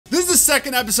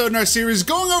second episode in our series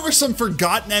going over some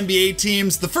forgotten NBA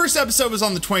teams. The first episode was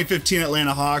on the 2015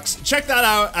 Atlanta Hawks. Check that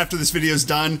out after this video is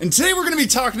done. And today we're going to be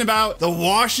talking about the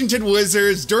Washington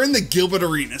Wizards during the Gilbert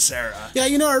Arenas era. Yeah,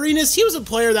 you know, Arenas, he was a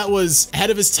player that was ahead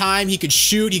of his time. He could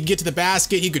shoot, he could get to the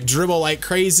basket, he could dribble like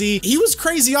crazy. He was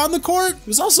crazy on the court. He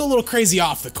was also a little crazy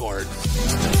off the court.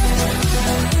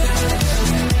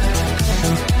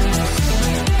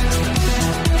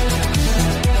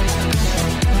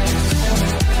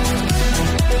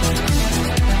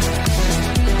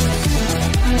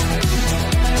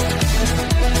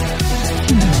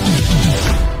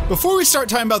 Before we start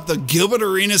talking about the Gilbert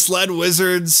Arenas-led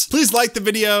Wizards, please like the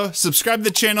video, subscribe to the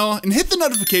channel, and hit the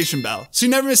notification bell so you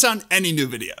never miss out on any new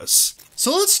videos.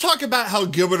 So let's talk about how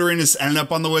Gilbert Arenas ended up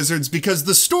on the Wizards, because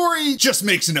the story just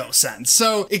makes no sense.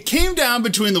 So it came down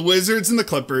between the Wizards and the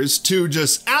Clippers, two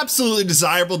just absolutely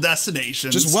desirable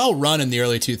destinations. Just well run in the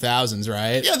early 2000s,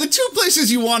 right? Yeah, the two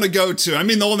places you want to go to. I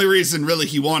mean, the only reason really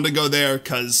he wanted to go there,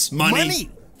 because money.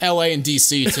 LA and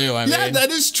DC too, I mean. Yeah, that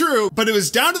is true, but it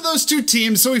was down to those two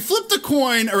teams, so he flipped a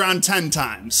coin around 10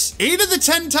 times. 8 of the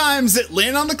 10 times it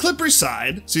landed on the Clippers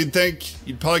side, so you'd think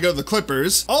you'd probably go to the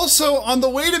Clippers. Also, on the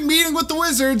way to meeting with the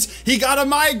Wizards, he got a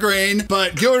migraine,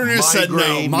 but Gilbert Arenas said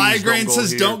no. Migraine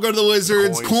says don't go to the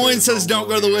Wizards, coin says don't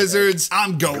go to the Wizards,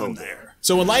 I'm going there.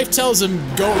 So when life tells him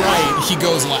go right, he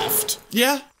goes left.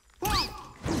 Yeah.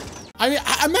 I mean,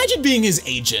 imagine being his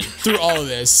agent through all of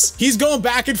this. He's going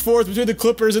back and forth between the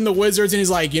Clippers and the Wizards, and he's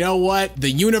like, you know what?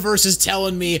 The universe is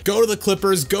telling me, go to the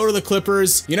Clippers, go to the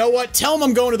Clippers. You know what? Tell him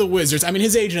I'm going to the Wizards. I mean,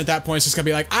 his agent at that point is just gonna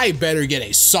be like, I better get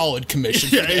a solid commission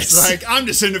for this. It's like, I'm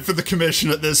just in it for the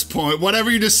commission at this point. Whatever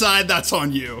you decide, that's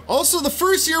on you. Also, the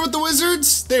first year with the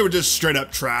Wizards, they were just straight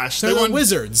up trash. They're the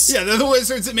Wizards. Yeah, they're the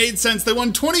Wizards. It made sense. They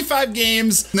won 25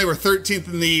 games, and they were 13th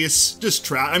in the East. Just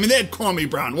trash. I mean, they had Kwame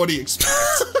Brown. What do you expect?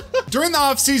 During the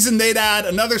offseason, they'd add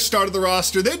another star to the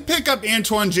roster. They'd pick up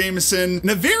Antawn Jamison in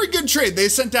a very good trade. They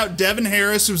sent out Devin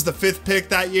Harris, who was the 5th pick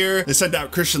that year. They sent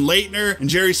out Christian Laettner and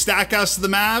Jerry Stackhouse to the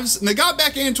Mavs, and they got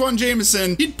back Antawn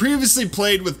Jamison. He'd previously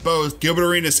played with both Gilbert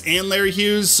Arenas and Larry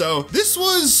Hughes, so this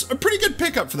was a pretty good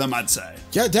pickup for them, I'd say.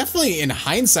 Yeah, definitely in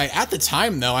hindsight. At the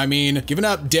time, though, I mean, giving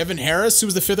up Devin Harris, who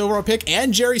was the 5th overall pick,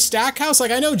 and Jerry Stackhouse.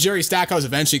 Like, I know Jerry Stackhouse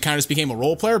eventually kind of just became a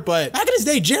role player, but back in his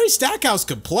day, Jerry Stackhouse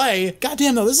could play.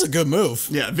 Goddamn, though, this is a good move.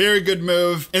 Yeah, very good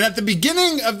move. And at the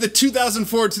beginning of the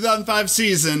 2004-2005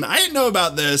 season, I didn't know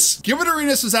about this. Gilbert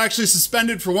Arenas was actually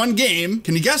suspended for 1 game.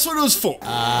 Can you guess what it was for?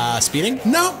 Speeding?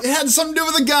 No, it had something to do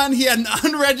with a gun. He had an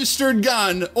unregistered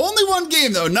gun. Only 1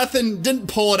 game, though. Nothing, didn't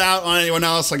pull it out on anyone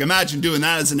else. Like, imagine doing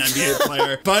that as an NBA player.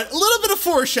 But a little bit of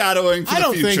foreshadowing for the future.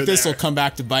 I don't think this will come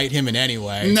back to bite him in any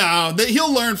way. No,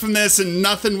 he'll learn from this, and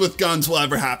nothing with guns will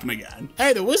ever happen again.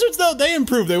 Hey, the Wizards, though, they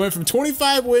improved. They went from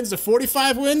 25 wins to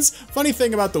 45 wins. Funny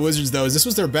thing about the Wizards, though, is this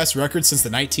was their best record since the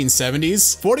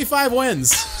 1970s. 45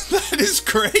 wins. That is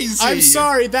crazy. I'm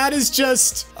sorry, that is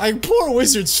just, like, poor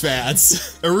Wizards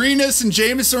fans. Arenas and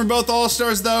Jamison were both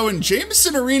all-stars, though, and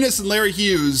Jamison, Arenas, and Larry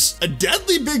Hughes, a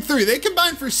deadly big 3. They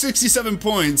combined for 67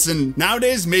 points, and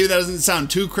nowadays, maybe that doesn't sound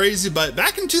too crazy, but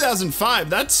back in 2005,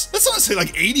 that's honestly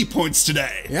like 80 points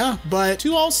today. Yeah, but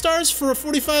 2 all-stars for a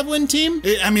 45-win team?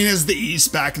 I mean, it's the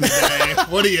East back in the day.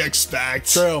 What do you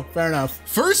expect? True, fair enough.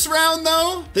 First round,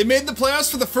 though, they made the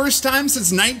playoffs for the first time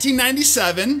since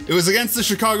 1997. It was against the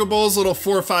Chicago Bulls, little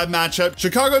 4-5 matchup.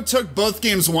 Chicago took both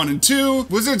games 1 and 2.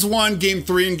 Wizards won game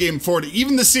 3 and game 4 to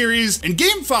even the series, and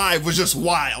game 5 was just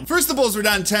wild. First, the Bulls were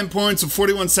down 10 points with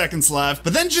 41 seconds left,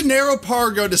 but then Gennaro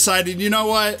Pargo decided, you know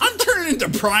what? I'm turning into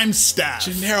prime Steph.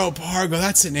 Gennaro Pargo,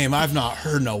 that's a name I've not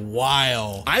heard in a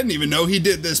while. I didn't even know he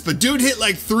did this, but dude hit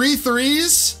like 3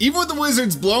 threes. Even with the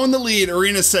Wizards blowing the lead,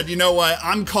 Arenas said, you know what?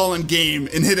 I'm calling game,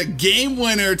 and hit a game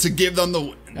winner to give them the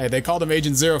win. Hey, they called him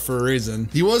Agent Zero for a reason.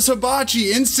 He was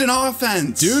hibachi, instant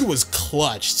offense. Dude was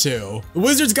clutch, too. The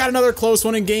Wizards got another close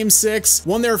one in Game 6,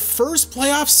 won their first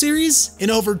playoff series in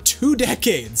over 2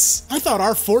 decades. I thought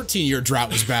our 14-year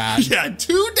drought was bad. Yeah,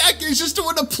 2 decades just to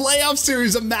win a playoff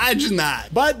series, imagine that.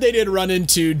 But they did run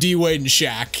into D-Wade and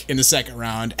Shaq in the second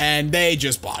round, and they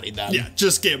just bodied them. Yeah,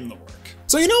 just gave them the work.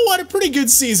 So you know what? A pretty good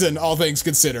season, all things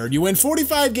considered. You win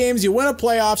 45 games, you win a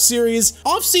playoff series.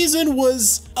 Offseason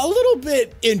was a little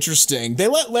bit interesting. They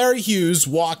let Larry Hughes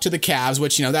walk to the Cavs,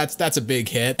 which, you know, that's a big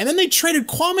hit. And then they traded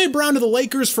Kwame Brown to the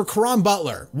Lakers for Caron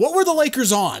Butler. What were the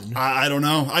Lakers on? I don't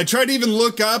know. I tried to even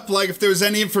look up, like, if there was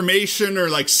any information or,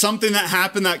 like, something that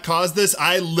happened that caused this.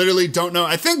 I literally don't know.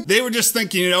 I think they were just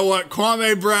thinking, you know what,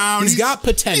 Kwame Brown. He's got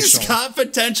potential. He's got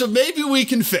potential. Maybe we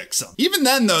can fix him. Even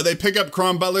then, though, they pick up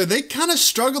Caron Butler. They kind of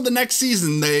struggled the next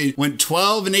season. They went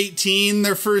 12-18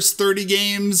 their first 30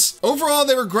 games. Overall,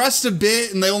 they regressed a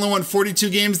bit and they only won 42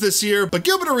 games this year, but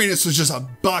Gilbert Arenas was just a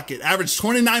bucket, averaged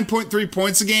 29.3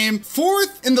 points a game,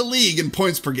 4th in the league in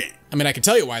points per game. I mean, I can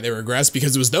tell you why they regressed,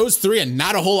 because it was those three and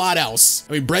not a whole lot else.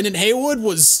 I mean, Brendan Haywood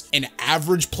was an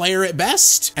average player at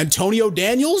best. Antonio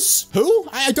Daniels, who?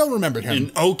 I don't remember him.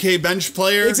 An okay bench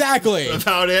player. Exactly.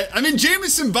 About it. I mean,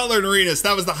 Jamison, Butler, and Arenas,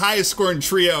 that was the highest scoring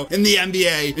trio in the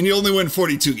NBA, and you only win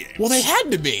 42 games. Well, they had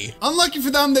to be. Unlucky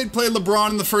for them, they'd play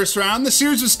LeBron in the first round. The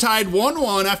series was tied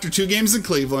 1-1 after 2 games in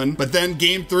Cleveland, but then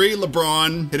game 3,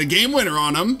 LeBron hit a game winner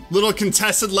on them. Little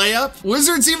contested layup.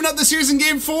 Wizards even up the series in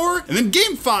game 4, and then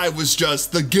game 5 was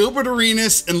just the Gilbert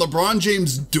Arenas and LeBron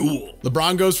James duel.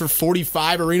 LeBron goes for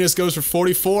 45, Arenas goes for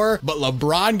 44, but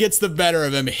LeBron gets the better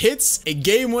of him, hits a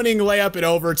game-winning layup in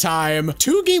overtime.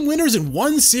 2 game winners in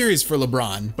 1 series for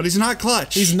LeBron. But he's not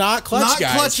clutch. He's not clutch, guys.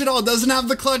 Not clutch at all. Doesn't have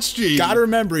the clutch gene. Gotta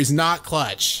remember, he's not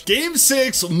clutch. Game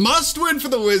 6, must win for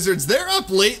the Wizards. They're up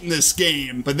late in this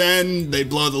game, but then they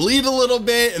blow the lead a little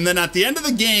bit, and then at the end of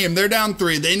the game, they're down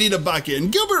 3. They need a bucket.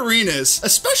 And Gilbert Arenas,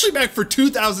 especially back for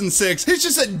 2006, hits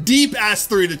just a deep-ass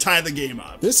 3 to tie the game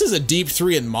up. This is a deep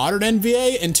 3 in modern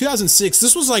NBA. In 2006,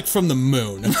 this was like from the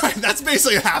moon. Right, that's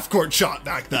basically a half-court shot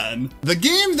back then. The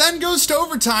game then goes to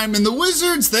overtime, and the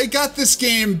Wizards, they got this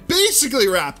game basically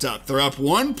wrapped up. They're up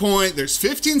 1 point, there's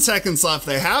 15 seconds left,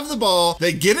 they have the ball,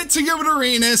 they get it to Gilbert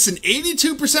Arenas, an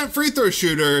 82% free throw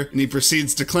shooter, and he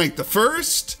proceeds to clank the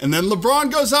first, and then LeBron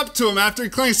goes up to him after he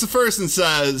clanks the first and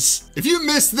says, if you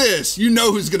miss this, you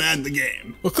know who's gonna end the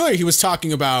game. Well, clearly he was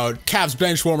talking about Cavs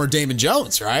bench warmer Damon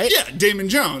Jones, right? Yeah, Damon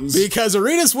Jones. Because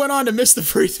Arenas went on to miss the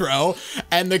free throw,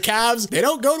 and the Cavs, they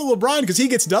don't go to LeBron because he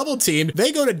gets double teamed.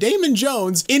 They go to Damon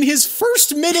Jones in his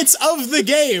first minutes of the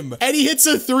game, and he hits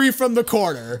a 3 from the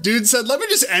corner. Dude said, let me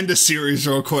just end a series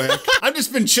real quick. I've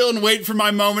just been chilling, waiting for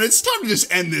my moment. It's time to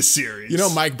just end this series. You know,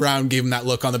 Mike Brown gave him that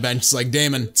look on the bench. It's like,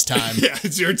 Damon, it's time. Yeah,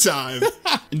 it's your time.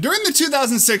 And during the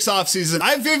 2006 offseason,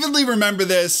 I vividly remember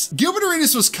this. Gilbert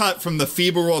Arenas was cut from the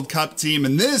FIBA World Cup team,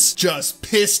 and this just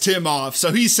pissed him off.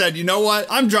 So he said, you know what?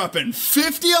 I'm dropping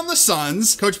 50 on the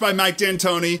Suns, coached by Mike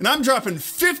D'Antoni, and I'm dropping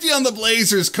 50 on the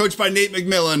Blazers, coached by Nate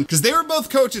McMillan, because they were both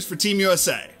coaches for Team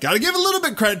USA. Gotta give a little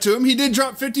bit credit to him. He did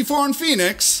drop 54 on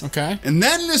Phoenix. Okay. And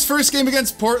then in his first game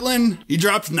against Portland, he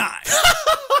dropped 9.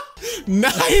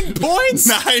 9 points?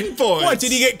 9 points. What,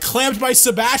 did he get clamped by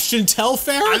Sebastian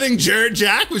Telfair? I think Jarrett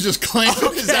Jack was just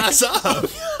clamping his ass up.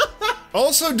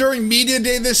 Also, during media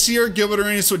day this year, Gilbert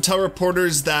Arenas would tell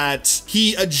reporters that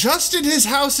he adjusted his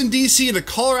house in DC to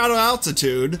Colorado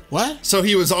altitude. What? So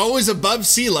he was always above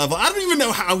sea level. I don't even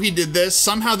know how he did this.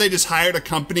 Somehow they just hired a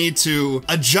company to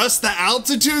adjust the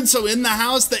altitude. So in the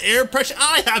house, the air pressure,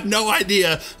 I have no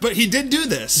idea, but he did do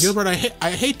this. Gilbert,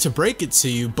 I hate to break it to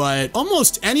you, but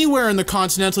almost anywhere in the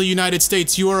continental United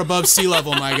States, you are above sea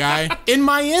level, my guy. In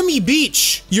Miami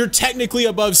Beach, you're technically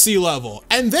above sea level,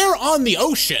 and they're on the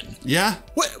ocean. Yeah.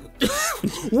 What?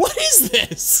 What is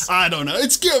this? I don't know.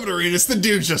 It's Gilbert Arenas. The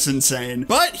dude's just insane.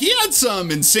 But he had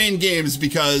some insane games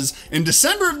because in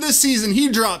December of this season, he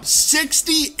dropped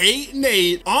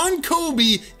 68-8 on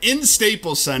Kobe in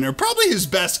Staples Center. Probably his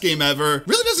best game ever.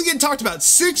 Really doesn't get talked about.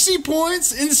 60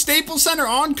 points in Staples Center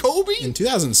on Kobe. In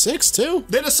 2006, too?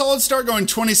 They had a solid start going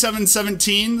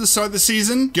 27-17 to start the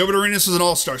season. Gilbert Arenas was an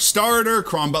all-star starter.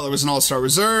 Caron Butler was an all-star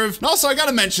reserve. And also, I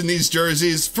gotta mention these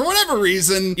jerseys. For whatever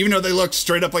reason, even though they look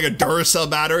straight up like a Duracell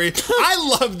battery,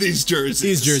 I love these jerseys.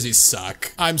 These jerseys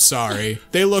suck. I'm sorry.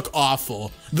 They look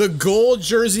awful. The gold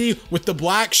jersey with the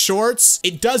black shorts,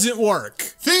 it doesn't work.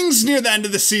 Things near the end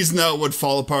of the season, though, would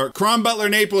fall apart. Caron Butler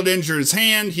in April would injure his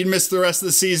hand. He'd miss the rest of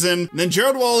the season. And then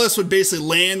Gerald Wallace would basically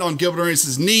land on Gilbert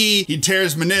Arenas' knee. He'd tear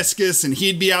his meniscus, and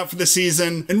he'd be out for the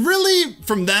season. And really,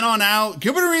 from then on out,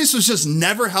 Gilbert Arenas was just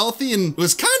never healthy, and it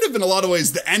was kind of, in a lot of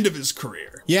ways, the end of his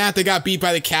career. Yeah, they got beat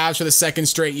by the Cavs for the second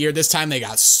straight year. This time they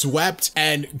got swept.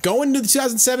 And going into the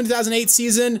 2007-2008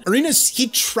 season, Arenas, he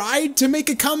tried to make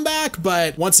a comeback,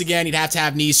 but once again, he'd have to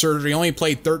have knee surgery. He only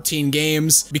played 13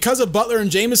 games. Because of Butler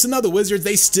and Jamison, though, the Wizards,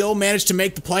 they still managed to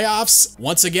make the playoffs.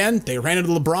 Once again, they ran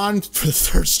into LeBron for the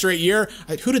third straight year.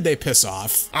 Who did they piss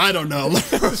off? I don't know.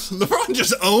 LeBron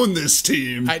just owned this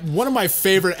team. One of my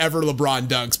favorite ever LeBron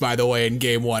dunks, by the way, in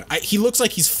game 1. He looks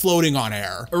like he's floating on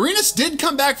air. Arenas did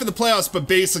come back for the playoffs, but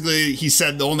basically he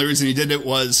said the only reason he did it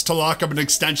was to lock up an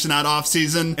extension that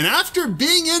offseason. And after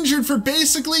being injured for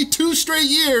basically 2 straight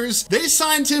years, they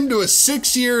signed him to a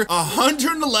 6-year,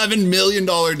 $111 million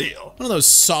deal. One of those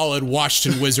solid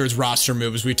Washington Wizards roster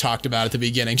moves we talked about at the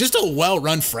beginning. Just a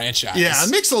well-run franchise. Yeah, it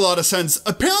makes a lot of sense.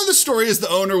 Apparently the story is the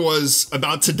owner was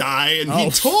about to die, and he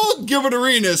told Gilbert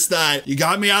Arenas that you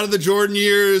got me out of the Jordan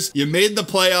years, you made the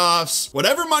playoffs,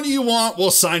 whatever money you want,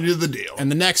 we'll sign you to the deal.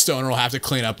 And the next owner will have to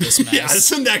clean up this mess. Yeah, it's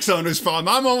the next owner's problem.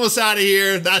 I'm almost out of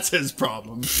here. That's his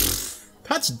problem.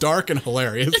 That's dark and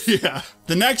hilarious. Yeah.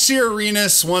 The next year,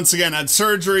 Arenas once again had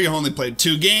surgery, only played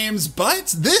 2 games,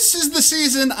 but this is the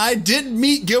season I did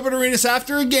meet Gilbert Arenas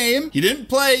after a game. He didn't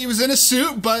play, he was in a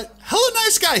suit, but hella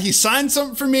nice guy. He signed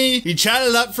something for me, he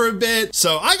chatted up for a bit,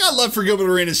 so I got love for Gilbert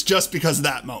Arenas just because of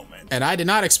that moment. And I did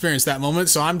not experience that moment,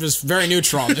 so I'm just very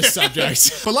neutral on this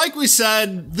subject. But like we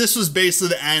said, this was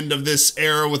basically the end of this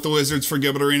era with the Wizards for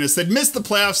Gilbert Arenas. They'd missed the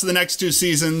playoffs for the next 2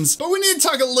 seasons, but we need to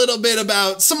talk a little bit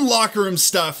about some locker room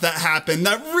stuff that happened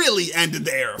that really ended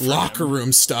the era for Locker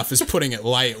room stuff is putting it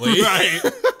lightly. Right.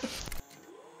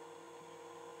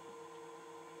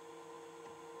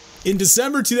 In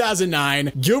December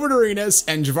 2009, Gilbert Arenas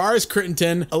and Javaris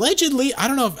Crittenton allegedly, I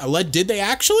don't know if did they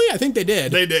actually? I think they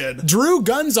did. They did. Drew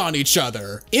guns on each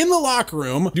other in the locker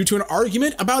room due to an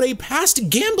argument about a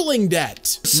past gambling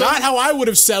debt. Not how I would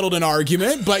have settled an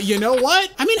argument, but you know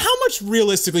what? I mean, how much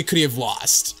realistically could he have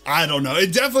lost? I don't know.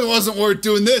 It definitely wasn't worth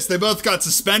doing this. They both got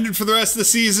suspended for the rest of the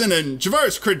season, and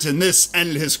Javaris Crittenton, this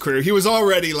ended his career. He was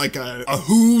already like a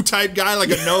who type guy, like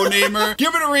a no-namer.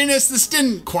 Gilbert Arenas, this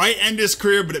didn't quite end his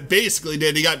career, but it basically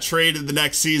did. He got traded the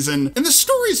next season. And the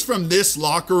stories from this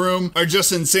locker room are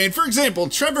just insane. For example,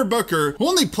 Trevor Booker, who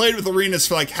only played with Arenas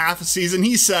for like half a season,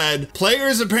 he said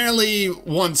players apparently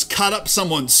once cut up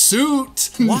someone's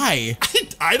suit. Why?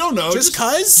 I don't know. Just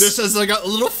cuz? Just as like a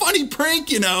little funny prank,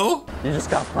 you know? You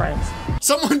just got pranked.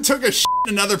 Someone took a shit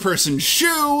in another person's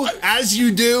shoe, as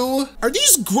you do. Are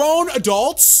these grown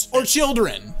adults or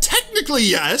children? Technically,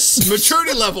 yes.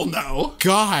 Maturity level, no.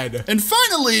 God. And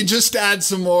finally, just to add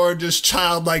some more just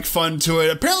childlike fun to it,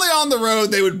 apparently on the road,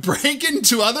 they would break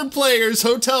into other players'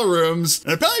 hotel rooms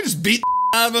and apparently just beat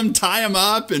the out of them, tie them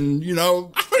up, and, you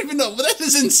know, I don't even know, but that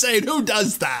is insane. Who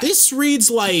does that? This reads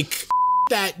like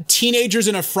that teenagers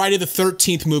in a Friday the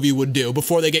 13th movie would do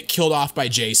before they get killed off by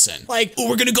Jason. Like, oh,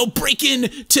 we're gonna go break in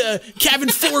to cabin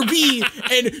 4B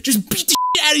and just beat the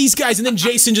shit out of these guys, and then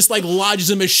Jason just like lodges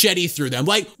a machete through them.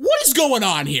 Like, what is going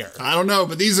on here? I don't know,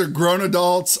 but these are grown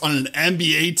adults on an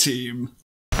NBA team.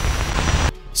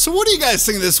 So what do you guys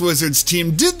think of this Wizards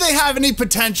team? Did they have any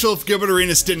potential if Gilbert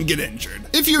Arenas didn't get injured?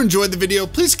 If you enjoyed the video,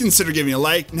 please consider giving a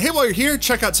like. And hey, while you're here,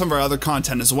 check out some of our other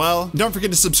content as well. And don't forget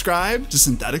to subscribe to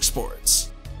Synthetic Sports.